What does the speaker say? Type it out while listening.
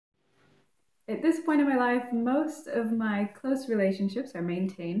At this point in my life, most of my close relationships are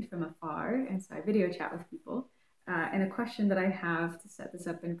maintained from afar, and so I video chat with people. And a question that I have to set this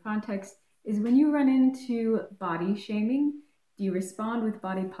up in context is when you run into body shaming, do you respond with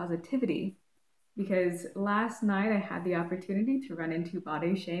body positivity? Because last night I had the opportunity to run into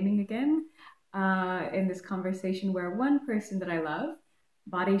body shaming again in this conversation where one person that I love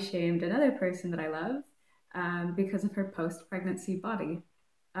body shamed another person that I love because of her post pregnancy body.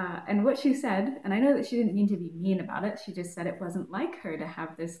 And what she said, and I know that she didn't mean to be mean about it, she just said it wasn't like her to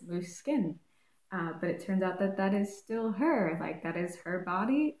have this loose skin. But it turns out that that is still her. Like, that is her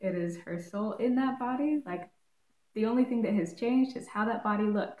body, it is her soul in that body. Like, the only thing that has changed is how that body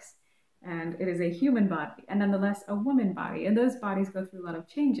looks. And it is a human body, and nonetheless a woman body. And those bodies go through a lot of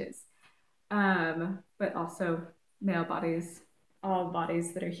changes. But also, male bodies, all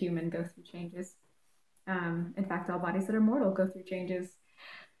bodies that are human go through changes. In fact, all bodies that are mortal go through changes.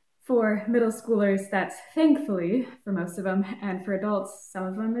 For middle schoolers, that's thankfully for most of them, and for adults, some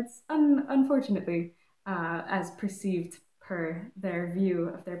of them, it's unfortunately as perceived per their view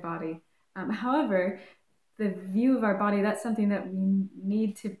of their body. However, the view of our body, that's something that we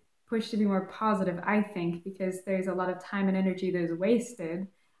need to push to be more positive, I think, because there's a lot of time and energy that is wasted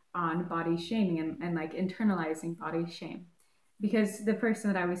on body shaming and like internalizing body shame. Because the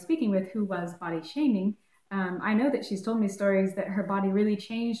person that I was speaking with who was body shaming, I know that she's told me stories that her body really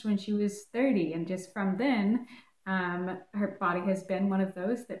changed when she was 30, and just from then, her body has been one of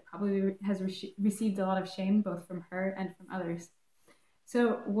those that probably has received a lot of shame both from her and from others.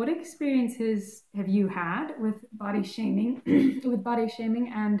 So, what experiences have you had with body shaming, with body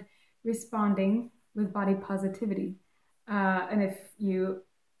shaming and responding with body positivity? And if you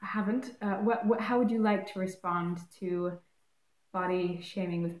haven't, how would you like to respond to body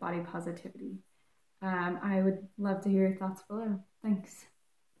shaming with body positivity? I would love to hear your thoughts below. Thanks.